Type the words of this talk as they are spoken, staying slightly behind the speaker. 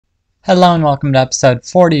Hello and welcome to episode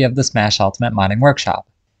 40 of the Smash Ultimate Modding Workshop.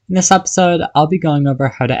 In this episode, I'll be going over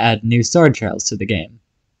how to add new sword trails to the game.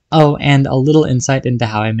 Oh, and a little insight into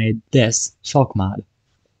how I made this Shulk mod.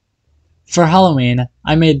 For Halloween,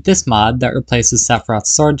 I made this mod that replaces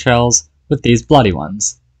Sephiroth's sword trails with these bloody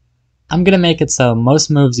ones. I'm gonna make it so most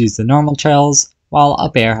moves use the normal trails, while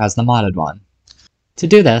up air has the modded one. To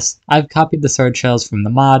do this, I've copied the sword trails from the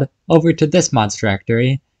mod over to this mod's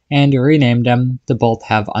directory, and renamed them to both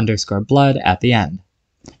have _blood at the end.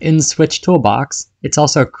 In the Switch toolbox, it's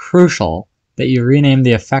also crucial that you rename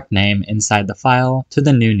the effect name inside the file to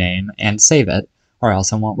the new name and save it, or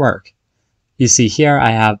else it won't work. You see here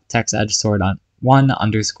I have text edge sword on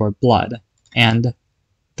 1_blood and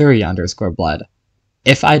 3_blood.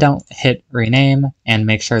 If I don't hit rename and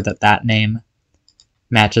make sure that that name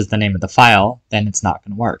matches the name of the file, then it's not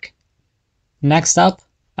going to work. Next up,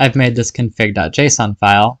 I've made this config.json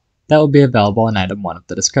file that will be available in item 1 of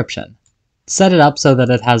the description. Set it up so that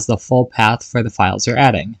it has the full path for the files you're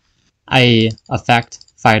adding, i.e. effect,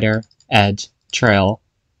 fighter, edge, trail,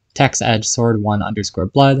 text edge sword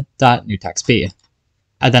 1_blood.newTextB.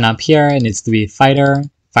 And then up here it needs to be fighter,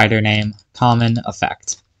 fighter name, common,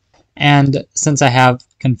 effect. And since I have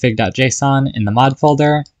config.json in the mod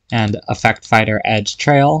folder, and effect fighter edge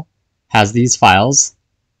trail has these files,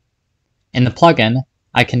 in the plugin,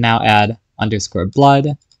 I can now add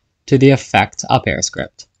 _blood to the effect up air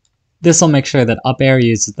script. This will make sure that up air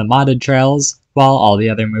uses the modded trails, while all the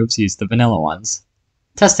other moves use the vanilla ones.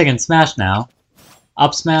 Testing in Smash now.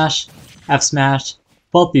 Up smash, F smash,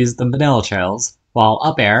 both use the vanilla trails, while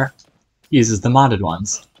up air uses the modded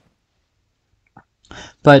ones.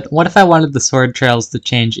 But what if I wanted the sword trails to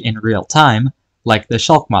change in real time, like the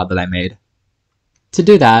Shulk mod that I made? To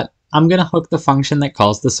do that, I'm going to hook the function that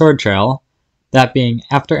calls the sword trail, that being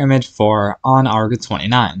after image 4 on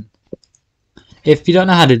arg29. If you don't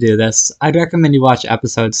know how to do this, I'd recommend you watch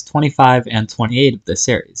episodes 25 and 28 of this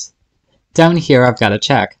series. Down here I've got a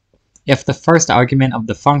check. If the first argument of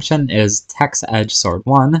the function is text edge sword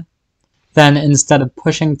 1, then instead of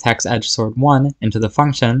pushing text edge sword 1 into the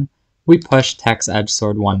function, we push text edge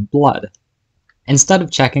sword 1 blood. Instead of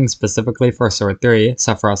checking specifically for sword 3,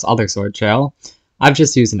 Sephiroth's other sword trail, I've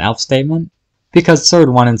just used an else statement, because sword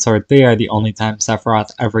 1 and sword 3 are the only time Sephiroth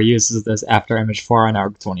ever uses this after image 4 on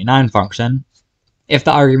arg29 function. If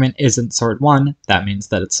the argument isn't sword 1, that means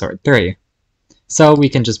that it's sword 3. So we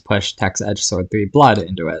can just push text edge sword 3 blood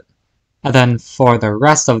into it. And then for the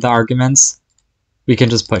rest of the arguments, we can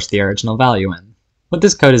just push the original value in. What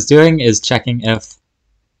this code is doing is checking if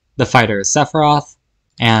the fighter is Sephiroth,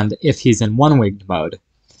 and if he's in one-winged mode.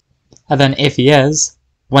 And then if he is,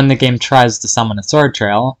 when the game tries to summon a sword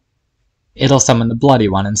trail, it'll summon the bloody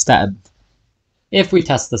one instead. If we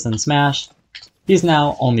test this in Smash, he's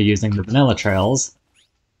now only using the vanilla trails,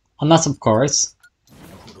 unless of course,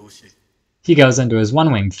 he goes into his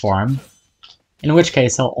one-winged form, in which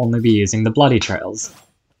case he'll only be using the bloody trails.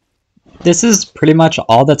 This is pretty much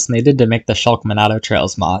all that's needed to make the Shulk Monado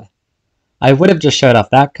Trails mod. I would have just showed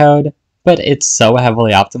off that code, but it's so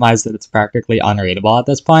heavily optimized that it's practically unreadable at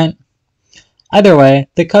this point. Either way,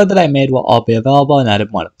 the code that I made will all be available in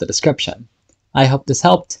item 1 of the description. I hope this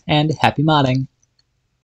helped, and happy modding!